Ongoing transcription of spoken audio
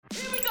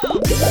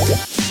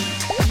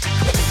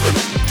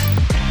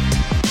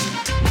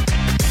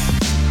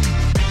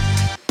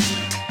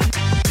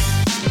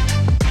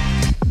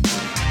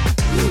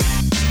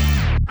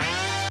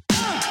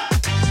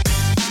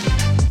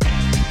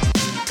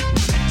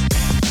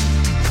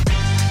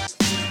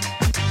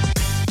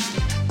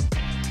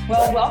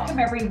So welcome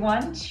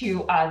everyone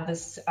to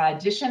this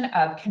edition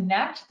of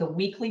Connect, the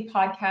weekly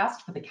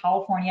podcast for the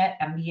California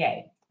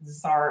MBA. This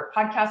is our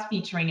podcast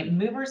featuring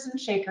movers and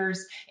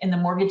shakers in the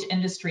mortgage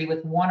industry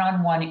with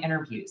one-on-one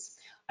interviews.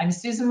 I'm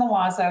Susan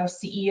Milazzo,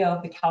 CEO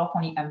of the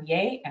California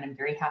MBA, and I'm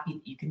very happy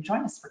that you can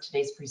join us for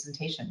today's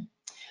presentation.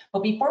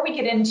 But before we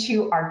get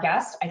into our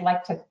guest, I'd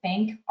like to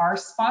thank our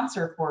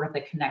sponsor for the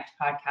Connect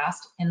podcast,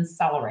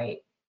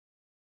 Insellerate.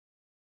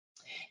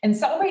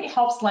 Insellerate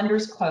helps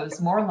lenders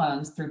close more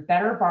loans through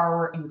better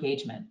borrower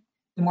engagement,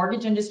 the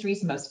mortgage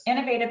industry's most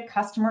innovative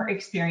customer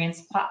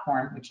experience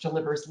platform, which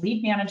delivers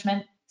lead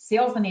management,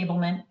 sales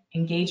enablement,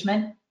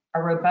 engagement,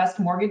 a robust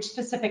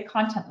mortgage-specific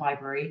content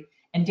library,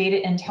 and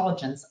data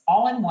intelligence,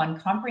 all in one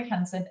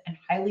comprehensive and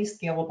highly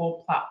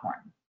scalable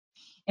platform.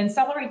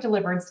 Insellerate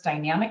delivers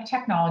dynamic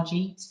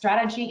technology,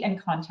 strategy,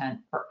 and content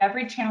for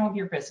every channel of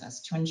your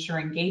business to ensure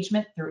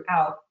engagement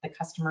throughout the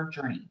customer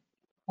journey,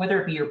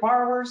 whether it be your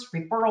borrowers,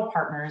 referral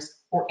partners,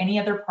 or any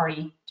other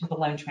party to the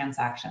loan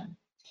transaction.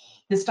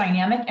 This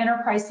dynamic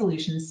enterprise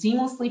solution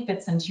seamlessly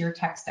fits into your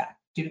tech stack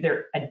due to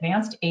their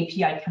advanced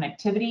API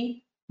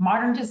connectivity,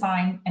 modern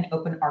design, and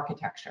open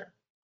architecture.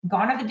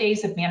 Gone are the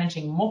days of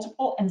managing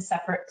multiple and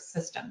separate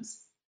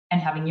systems and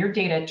having your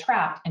data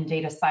trapped in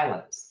data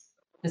silos.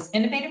 This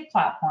innovative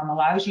platform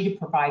allows you to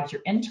provide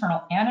your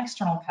internal and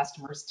external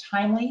customers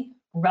timely,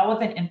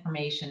 relevant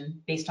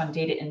information based on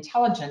data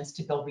intelligence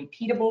to build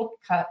repeatable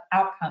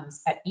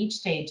outcomes at each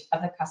stage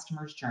of the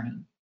customer's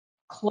journey.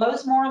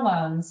 Close more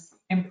loans,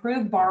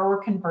 improve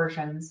borrower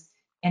conversions,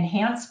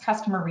 enhance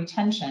customer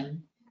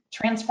retention,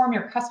 transform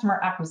your customer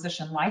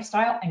acquisition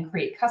lifestyle, and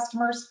create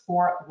customers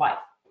for life.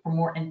 For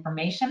more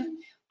information,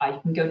 you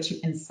can go to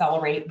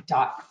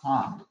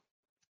insellerate.com.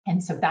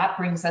 And so that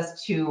brings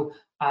us to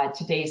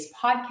today's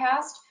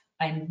podcast.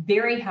 I'm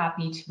very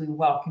happy to be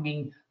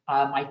welcoming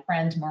my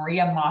friend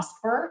Maria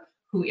Mosper,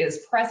 who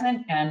is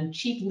President and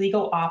Chief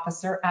Legal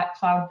Officer at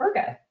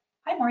CloudVerga.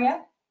 Hi,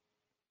 Maria.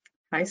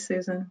 Hi,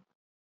 Susan.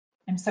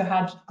 I'm so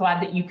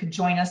glad that you could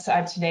join us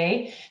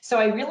today. So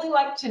I really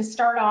like to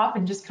start off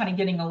and just kind of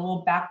getting a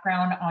little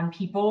background on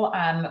people.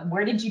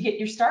 Where did you get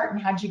your start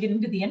and how did you get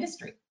into the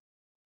industry?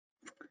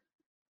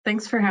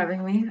 Thanks for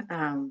having me.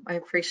 I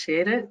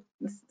appreciate it.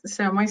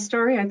 So my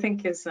story, I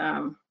think, is,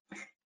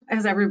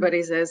 as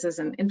everybody says, is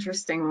an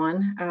interesting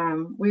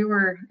one. We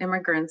were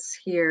immigrants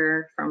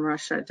here from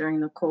Russia during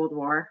the Cold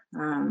War.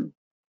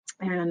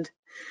 And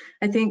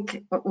I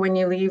think when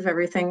you leave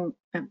everything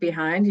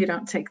behind, you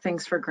don't take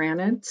things for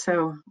granted.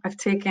 So I've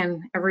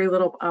taken every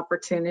little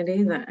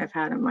opportunity that I've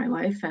had in my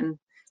life and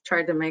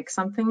tried to make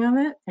something of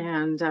it.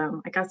 And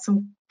I got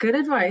some good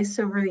advice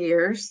over the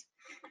years.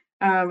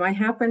 I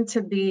happened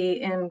to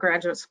be in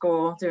graduate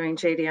school doing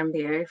JD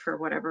MBA for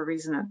whatever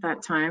reason at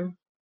that time.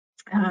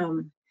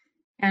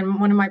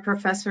 And one of my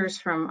professors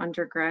from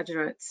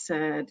undergraduate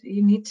said,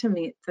 you need to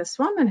meet this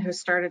woman who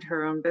started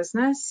her own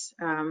business.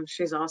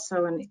 She's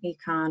also an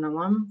econ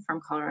alum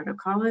from Colorado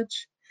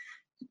College.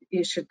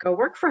 You should go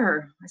work for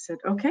her. I said,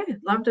 okay,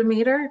 love to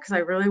meet her because I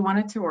really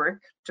wanted to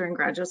work during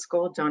graduate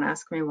school. Don't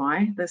ask me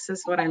why. This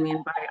is what I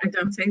mean by I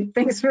don't take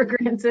things for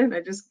granted.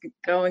 I just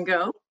go and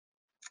go.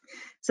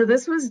 So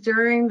this was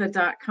during the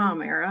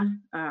dot-com era,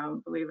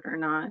 believe it or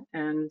not,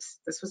 and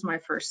this was my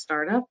first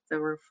startup. There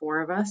were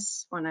 4 of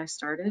us when I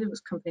started. It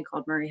was a company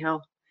called Murray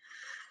Hill.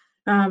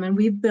 And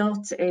we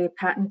built a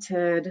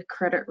patented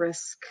credit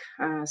risk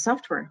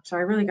software. So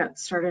I really got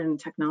started in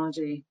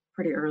technology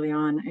pretty early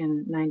on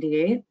in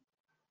 '98.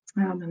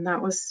 And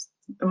that was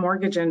the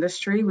mortgage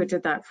industry. We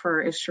did that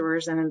for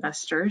issuers and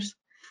investors.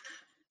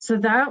 So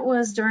that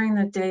was during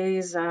the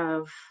days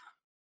of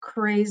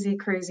crazy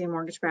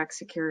mortgage-backed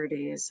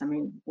securities. I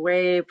mean,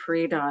 way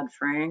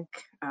pre-Dodd-Frank.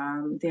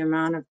 The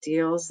amount of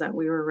deals that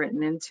we were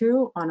written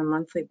into on a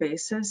monthly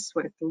basis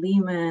with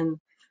Lehman,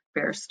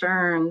 Bear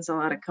Stearns, a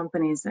lot of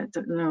companies that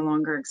no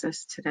longer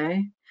exist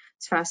today.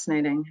 It's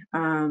fascinating.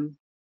 And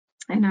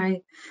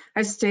I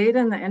stayed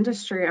in the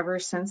industry ever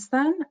since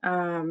then,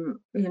 you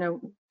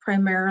know,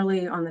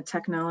 primarily on the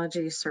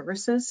technology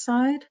services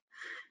side.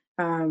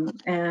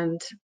 And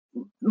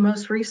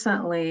most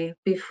recently,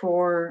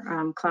 before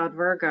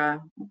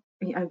CloudVerga,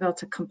 I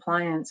built a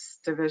compliance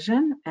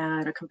division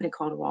at a company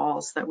called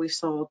Walls that we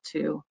sold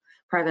to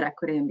private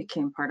equity and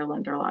became part of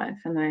Lender Live.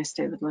 And then I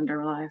stayed with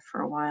Lender Live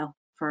for a while,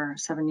 for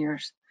 7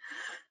 years.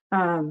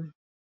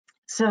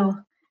 So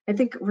I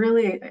think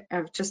really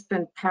I've just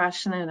been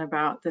passionate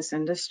about this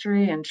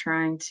industry and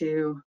trying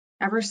to,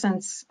 ever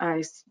since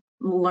I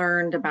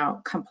learned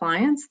about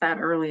compliance that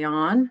early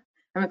on.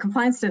 I mean,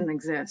 compliance didn't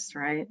exist,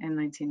 right, in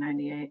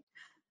 1998.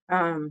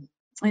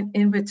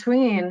 In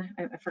between,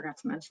 I forgot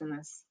to mention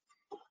this,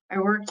 I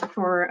worked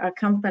for a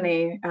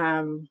company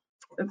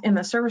in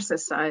the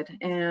services side,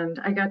 and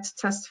I got to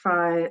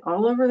testify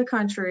all over the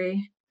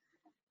country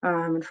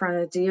in front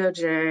of the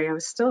DOJ. I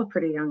was still a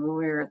pretty young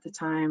lawyer at the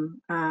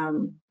time.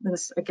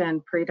 This,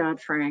 again,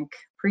 pre-Dodd-Frank,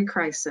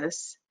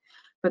 pre-crisis.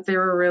 but they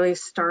were really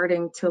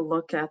starting to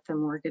look at the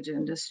mortgage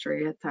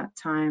industry at that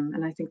time.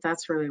 And I think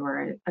that's really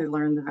where I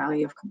learned the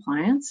value of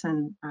compliance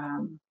and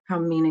how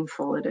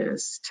meaningful it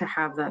is to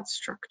have that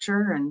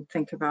structure and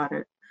think about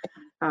it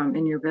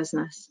in your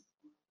business.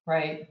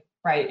 Right,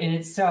 right, and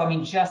it's so, I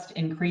mean, just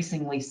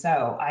increasingly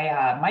so.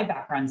 My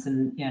background's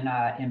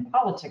in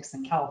politics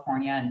in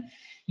California, and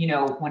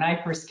when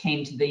I first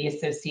came to the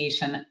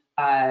association,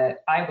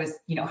 I was,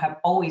 have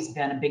always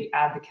been a big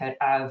advocate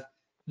of,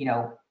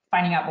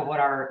 finding out what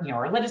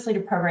our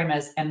legislative program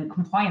is and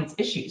compliance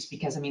issues,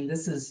 because I mean,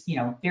 this is,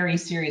 very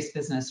serious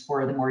business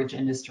for the mortgage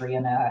industry,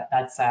 and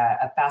that's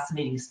a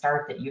fascinating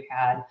start that you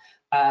had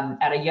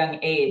at a young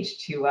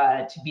age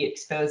to be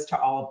exposed to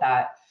all of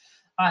that.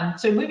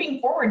 So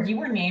moving forward, you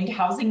were named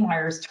Housing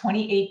Wire's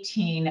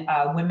 2018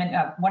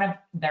 one of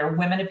their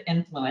Women of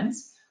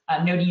Influence,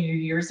 noting your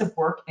years of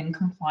work in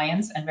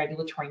compliance and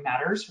regulatory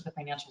matters for the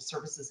financial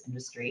services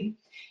industry.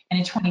 And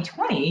in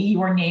 2020, you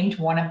were named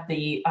one of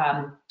the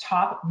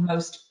top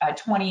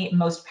 20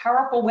 most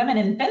powerful women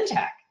in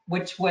fintech,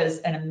 which was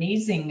an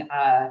amazing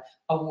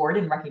award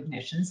and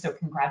recognition. So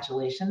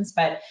congratulations.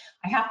 But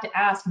I have to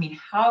ask, I mean,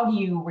 how do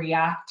you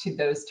react to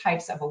those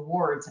types of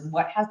awards, and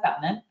what has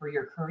that meant for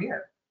your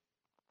career?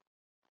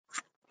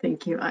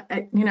 Thank you.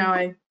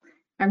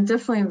 I'm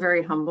definitely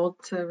very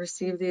humbled to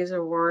receive these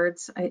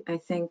awards. I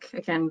think,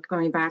 again,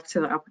 going back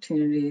to the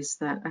opportunities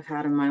that I've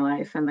had in my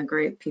life and the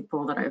great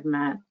people that I've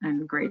met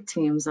and great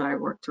teams that I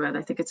worked with,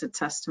 I think it's a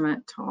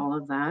testament to all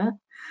of that.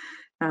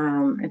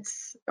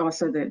 It's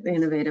also the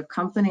innovative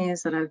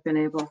companies that I've been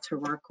able to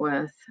work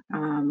with.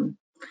 I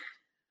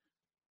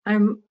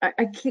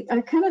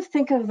kind of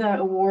think of the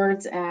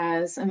awards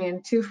as, I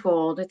mean,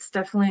 twofold. It's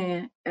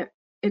definitely,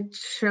 it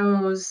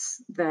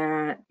shows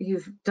that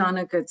you've done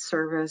a good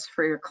service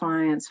for your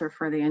clients or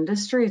for the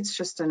industry. It's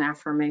just an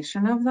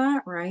affirmation of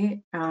that,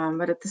 right?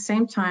 But at the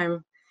same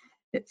time,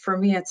 for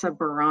me, it's a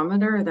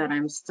barometer that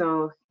I'm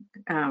still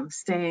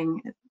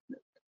staying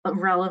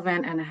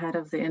relevant and ahead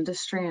of the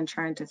industry and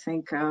trying to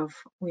think of,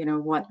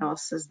 what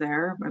else is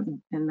there.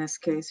 In this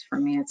case, for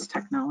me, it's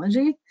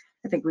technology.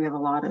 I think we have a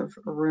lot of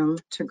room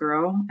to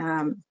grow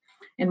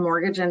in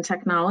mortgage and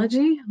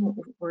technology.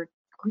 We're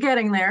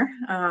getting there.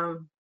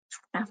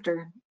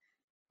 After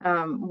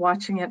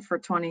watching it for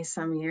 20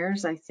 some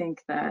years, I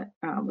think that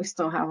we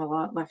still have a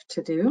lot left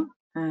to do,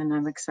 and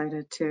I'm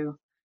excited to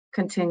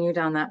continue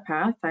down that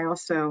path. I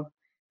also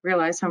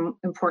realize how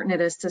important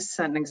it is to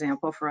set an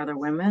example for other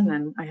women,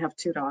 and I have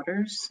 2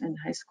 daughters in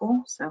high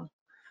school, so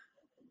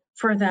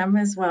for them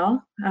as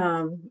well.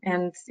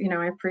 And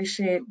I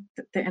appreciate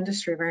the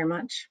industry very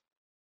much.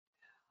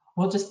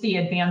 Well, just the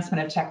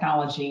advancement of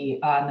technology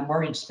in the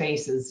mortgage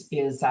space is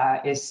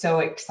so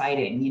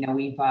exciting.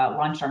 We've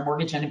launched our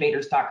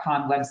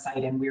mortgageinnovators.com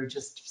website, and we're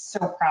just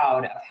so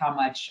proud of how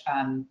much,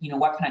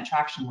 what kind of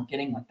traction we're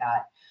getting with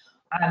that.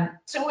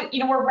 So,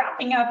 we're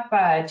wrapping up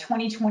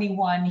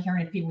 2021 here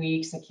in a few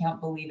weeks. I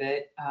can't believe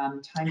it.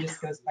 Time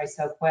just goes by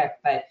so quick.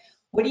 But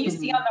what do you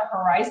see on the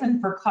horizon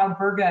for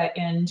CloudVirga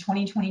in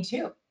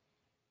 2022?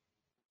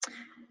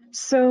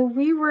 So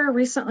we were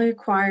recently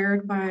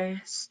acquired by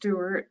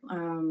Stewart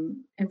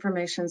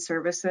Information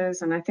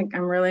Services, and I think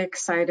I'm really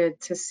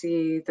excited to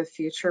see the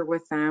future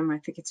with them. I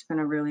think it's been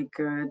a really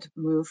good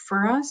move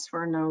for us.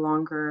 We're no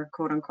longer,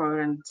 quote unquote,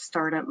 in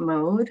startup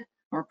mode.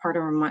 We're part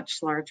of a much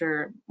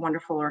larger,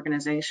 wonderful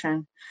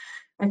organization.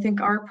 I think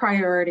our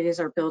priorities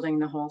are building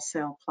the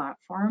wholesale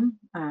platform.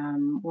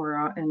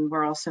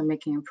 We're also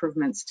making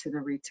improvements to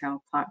the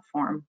retail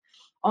platform.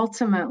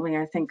 Ultimately,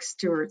 I think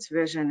Stewart's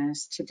vision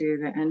is to do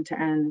the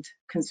end-to-end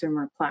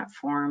consumer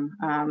platform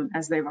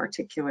as they've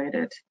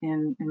articulated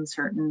in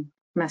certain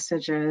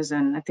messages.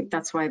 And I think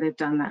that's why they've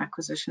done the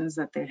acquisitions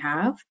that they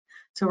have.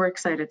 So we're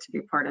excited to be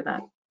part of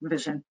that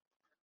vision.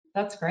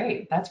 That's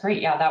great. That's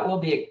great. Yeah, that will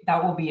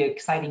be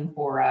exciting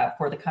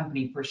for the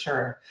company for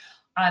sure.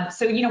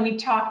 So,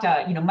 we've talked,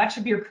 much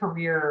of your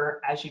career,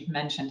 as you've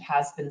mentioned,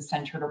 has been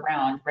centered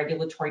around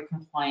regulatory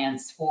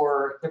compliance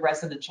for the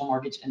residential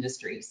mortgage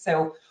industry.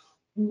 So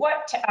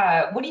what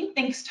do you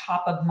think's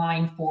top of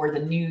mind for the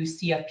new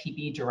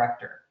CFPB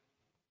director?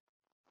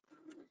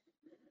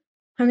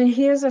 I mean,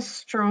 he has a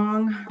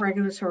strong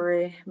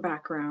regulatory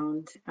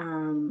background.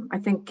 I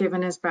think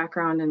given his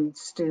background in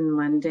student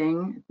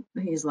lending,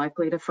 he's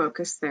likely to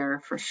focus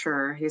there for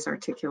sure. He's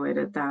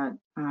articulated that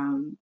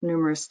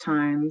numerous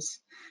times.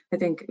 I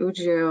think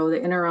Ujio,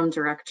 the interim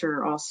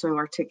director, also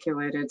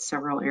articulated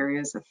several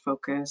areas of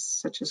focus,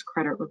 such as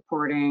credit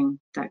reporting,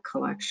 debt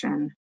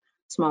collection,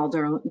 small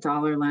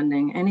dollar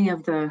lending, any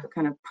of the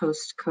kind of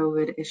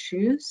post-COVID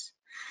issues.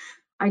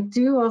 I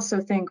do also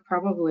think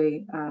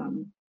probably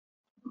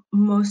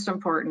most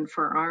important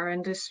for our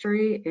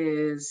industry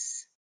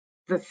is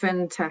the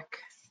fintech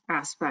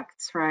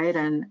aspects, right?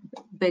 And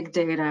big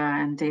data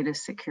and data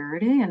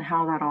security and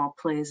how that all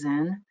plays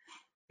in.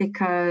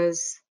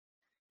 Because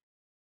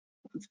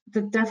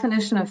the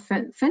definition of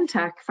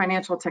fintech,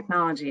 financial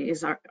technology,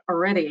 is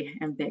already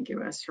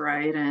ambiguous,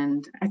 right?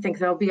 And I think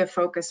there'll be a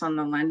focus on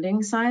the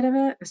lending side of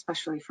it,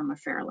 especially from a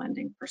fair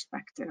lending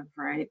perspective,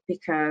 right?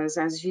 Because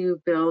as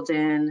you build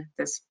in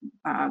this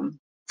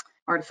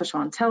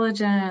artificial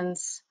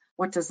intelligence,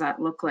 what does that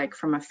look like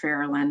from a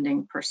fair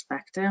lending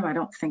perspective? I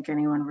don't think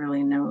anyone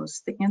really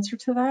knows the answer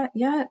to that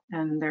yet,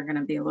 and they're going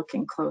to be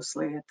looking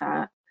closely at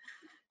that.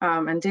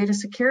 And data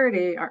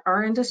security,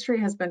 our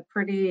industry has been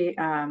pretty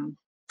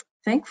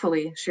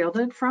thankfully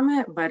shielded from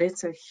it, but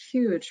it's a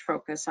huge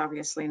focus,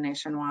 obviously,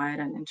 nationwide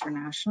and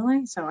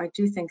internationally. So I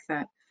do think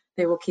that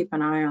they will keep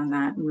an eye on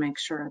that and make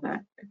sure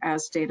that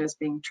as data is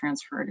being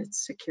transferred,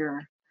 it's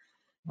secure.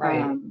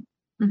 Right.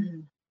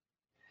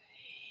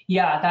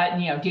 Yeah,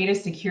 that, data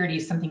security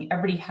is something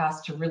everybody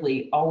has to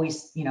really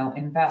always,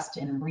 invest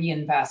and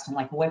reinvest in,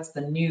 like, what's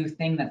the new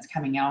thing that's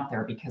coming out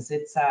there, because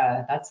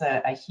that's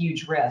a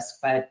huge risk.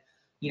 But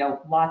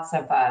lots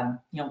of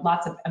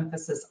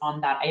emphasis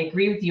on that. I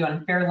agree with you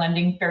on fair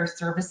lending, fair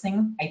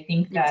servicing. I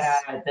think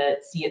that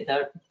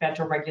the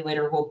federal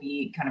regulator will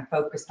be kind of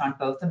focused on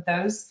both of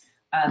those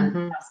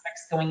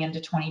aspects going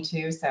into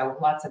 22. So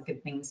lots of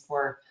good things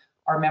for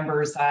our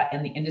members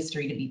and the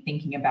industry to be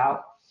thinking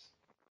about.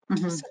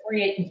 So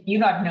Maria, you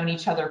and I have known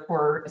each other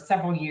for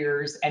several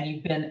years, and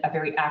you've been a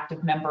very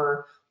active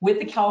member with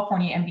the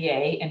California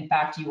MBA. In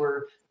fact, you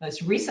were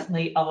most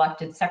recently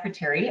elected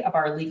secretary of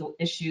our Legal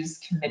Issues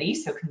Committee,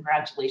 so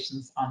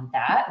congratulations on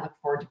that. I look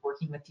forward to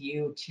working with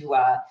you to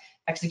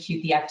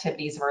execute the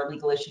activities of our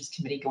Legal Issues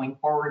Committee going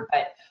forward.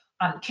 But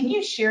can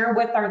you share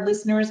with our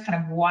listeners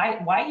kind of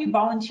why you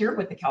volunteered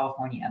with the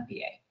California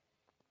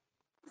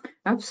MBA?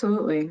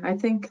 Absolutely. I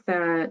think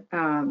that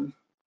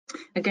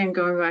again,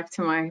 going back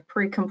to my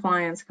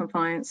pre-compliance,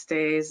 compliance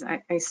days,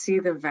 I see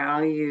the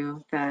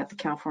value that the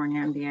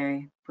California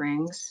MBA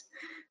brings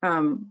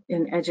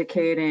in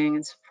educating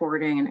and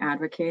supporting and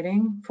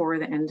advocating for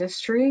the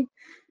industry.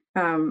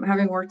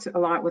 Having worked a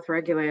lot with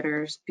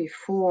regulators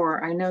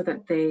before, I know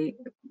that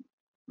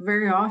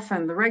very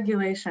often the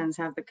regulations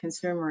have the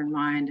consumer in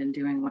mind and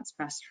doing what's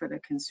best for the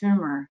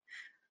consumer.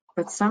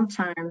 But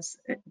sometimes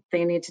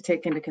they need to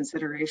take into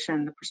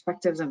consideration the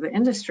perspectives of the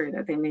industry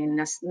that they may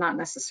not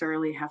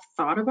necessarily have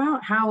thought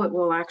about, how it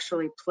will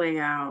actually play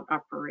out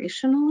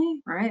operationally,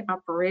 right?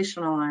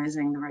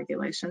 Operationalizing the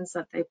regulations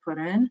that they put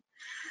in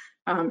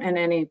and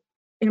any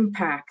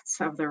impacts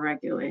of the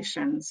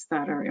regulations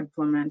that are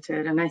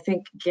implemented. And I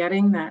think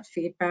getting that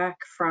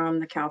feedback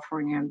from the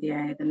California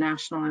MBA, the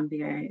National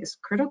MBA, is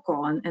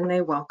critical, and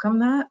they welcome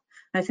that.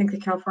 I think the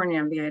California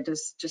MBA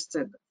does just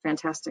a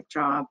fantastic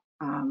job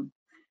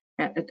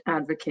at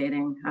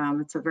advocating.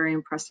 It's a very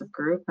impressive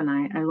group, and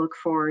I look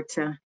forward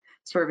to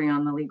serving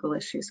on the Legal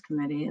Issues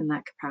Committee in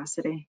that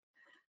capacity.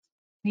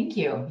 Thank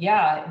you.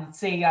 Yeah,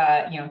 it's a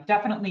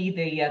definitely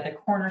the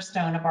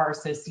cornerstone of our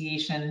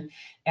association,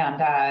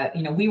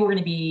 and we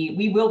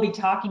will be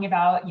talking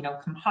about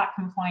hot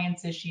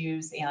compliance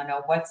issues and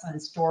what's in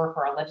store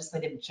for our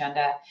legislative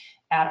agenda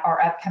at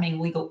our upcoming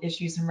Legal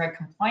Issues and Reg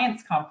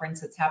Compliance Conference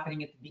that's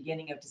happening at the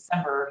beginning of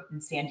December in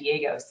San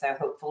Diego. So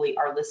hopefully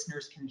our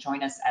listeners can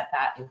join us at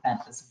that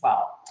event as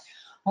well.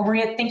 Well,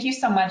 Maria, thank you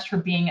so much for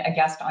being a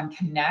guest on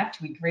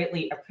Connect. We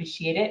greatly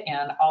appreciate it,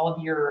 and all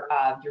of your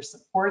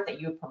support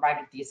that you have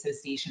provided the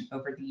association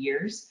over the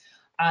years.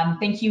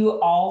 Thank you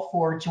all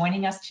for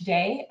joining us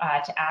today.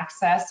 To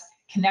access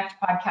Connect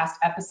podcast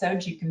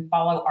episodes, you can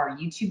follow our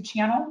YouTube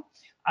channel.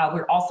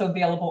 We're also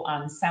available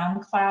on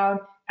SoundCloud,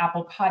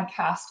 Apple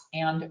Podcast,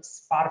 and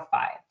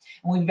Spotify.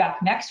 And we'll be back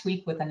next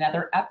week with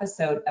another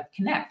episode of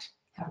Connect.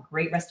 Have a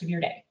great rest of your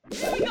day.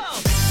 Here we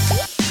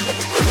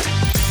go.